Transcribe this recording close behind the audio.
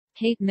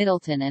Kate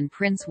Middleton and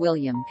Prince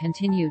William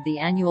continued the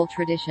annual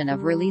tradition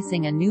of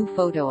releasing a new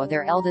photo of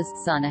their eldest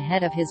son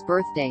ahead of his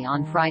birthday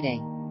on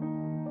Friday.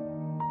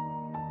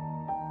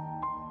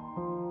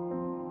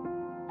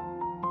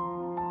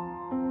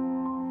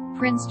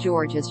 Prince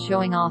George is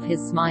showing off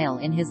his smile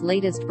in his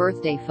latest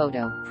birthday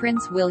photo.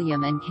 Prince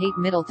William and Kate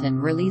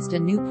Middleton released a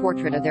new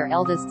portrait of their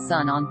eldest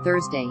son on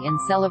Thursday in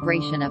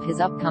celebration of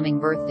his upcoming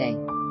birthday.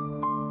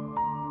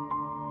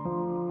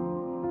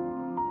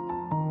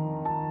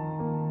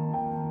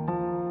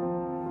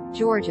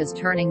 George is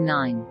turning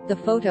 9. The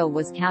photo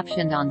was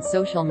captioned on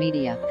social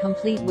media,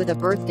 complete with a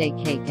birthday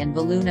cake and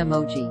balloon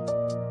emoji.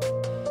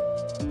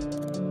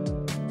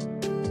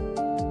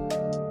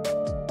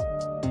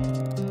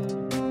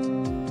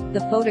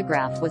 The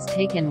photograph was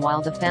taken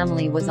while the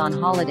family was on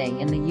holiday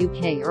in the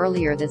UK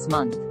earlier this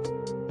month.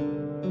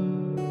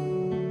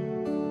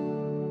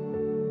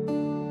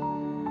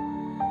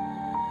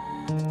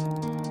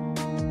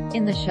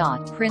 In the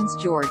shot, Prince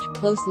George,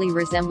 closely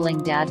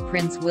resembling Dad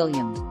Prince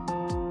William,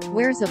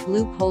 wears a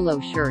blue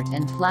polo shirt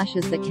and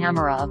flashes the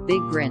camera a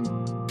big grin.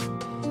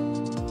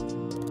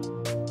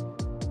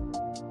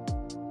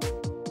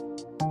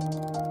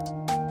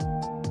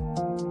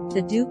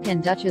 The Duke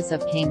and Duchess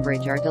of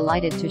Cambridge are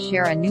delighted to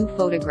share a new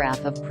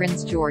photograph of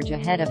Prince George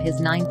ahead of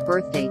his 9th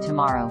birthday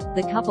tomorrow,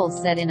 the couple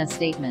said in a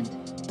statement.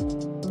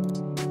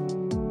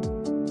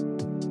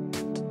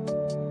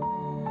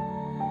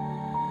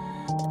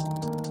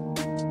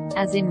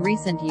 As in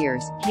recent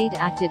years, Kate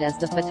acted as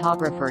the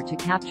photographer to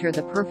capture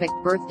the perfect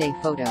birthday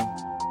photo.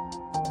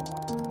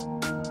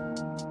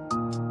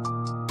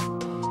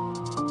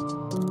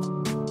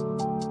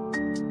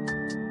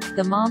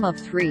 The mom of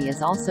 3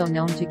 is also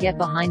known to get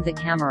behind the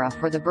camera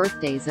for the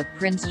birthdays of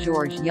Prince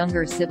George's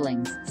younger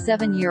siblings,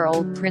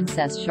 7-year-old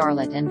Princess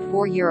Charlotte and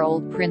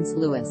 4-year-old Prince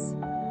Louis.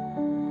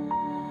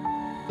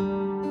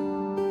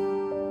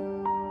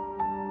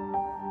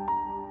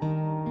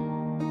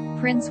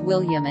 Prince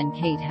William and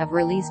Kate have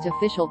released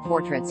official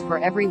portraits for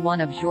every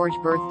one of George's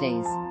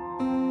birthdays.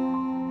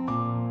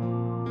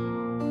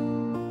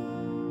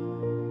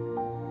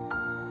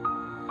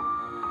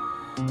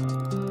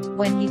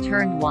 When he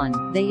turned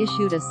 1, they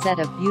issued a set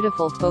of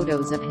beautiful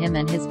photos of him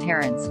and his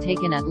parents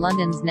taken at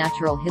London's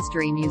Natural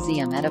History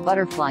Museum at a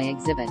butterfly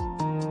exhibit.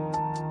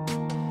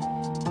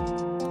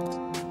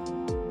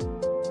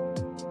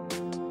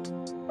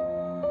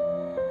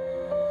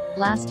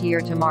 Last year,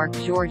 to mark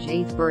George's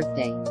 8th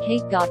birthday,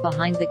 Kate got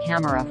behind the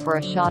camera for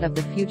a shot of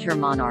the future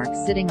monarch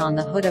sitting on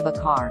the hood of a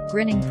car,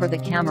 grinning for the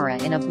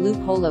camera in a blue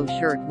polo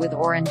shirt with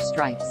orange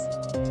stripes.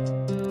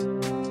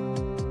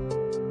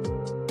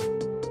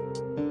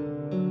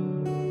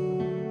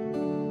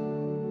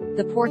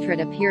 The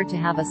portrait appeared to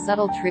have a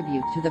subtle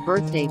tribute to the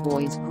birthday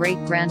boy's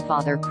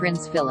great-grandfather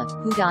Prince Philip,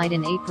 who died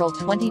in April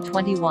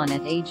 2021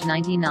 at age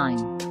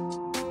 99.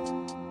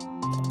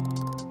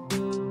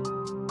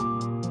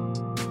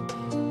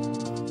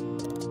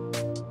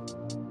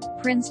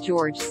 Prince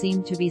George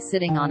seemed to be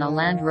sitting on a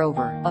Land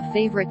Rover, a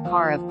favorite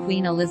car of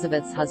Queen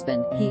Elizabeth's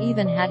husband. He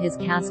even had his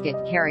casket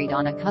carried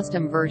on a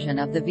custom version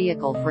of the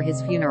vehicle for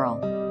his funeral.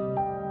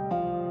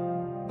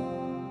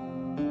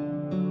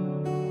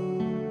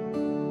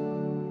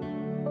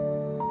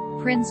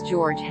 Prince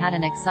George had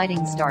an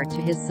exciting start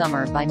to his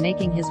summer by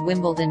making his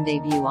Wimbledon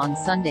debut on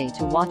Sunday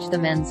to watch the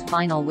men's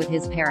final with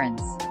his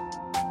parents.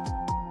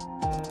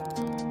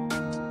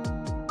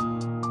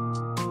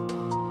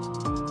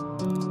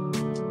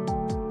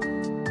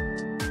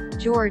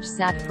 George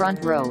sat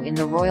front row in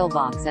the royal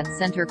box at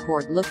centre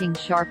court looking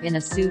sharp in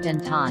a suit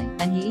and tie,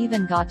 and he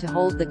even got to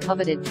hold the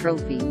coveted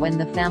trophy when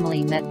the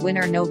family met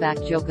winner Novak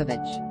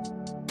Djokovic.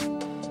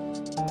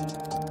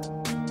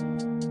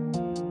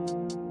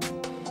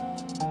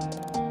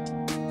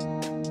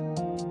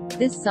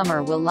 This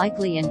summer will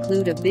likely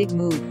include a big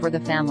move for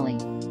the family.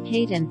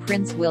 Kate and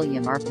Prince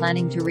William are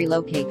planning to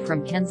relocate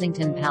from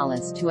Kensington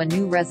Palace to a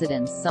new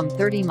residence some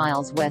 30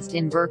 miles west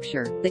in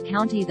Berkshire, the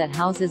county that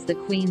houses the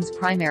Queen's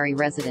primary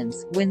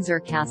residence, Windsor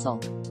Castle.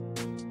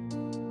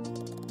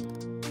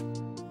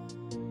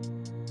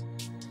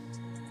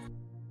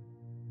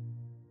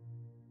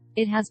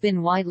 It has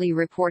been widely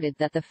reported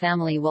that the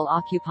family will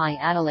occupy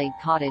Adelaide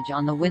Cottage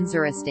on the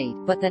Windsor estate,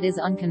 but that is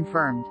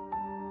unconfirmed.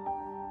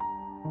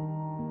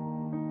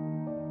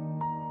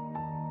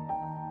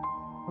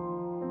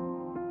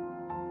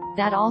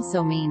 That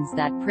also means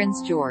that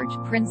Prince George,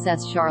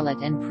 Princess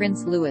Charlotte and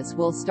Prince Louis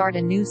will start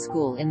a new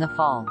school in the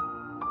fall.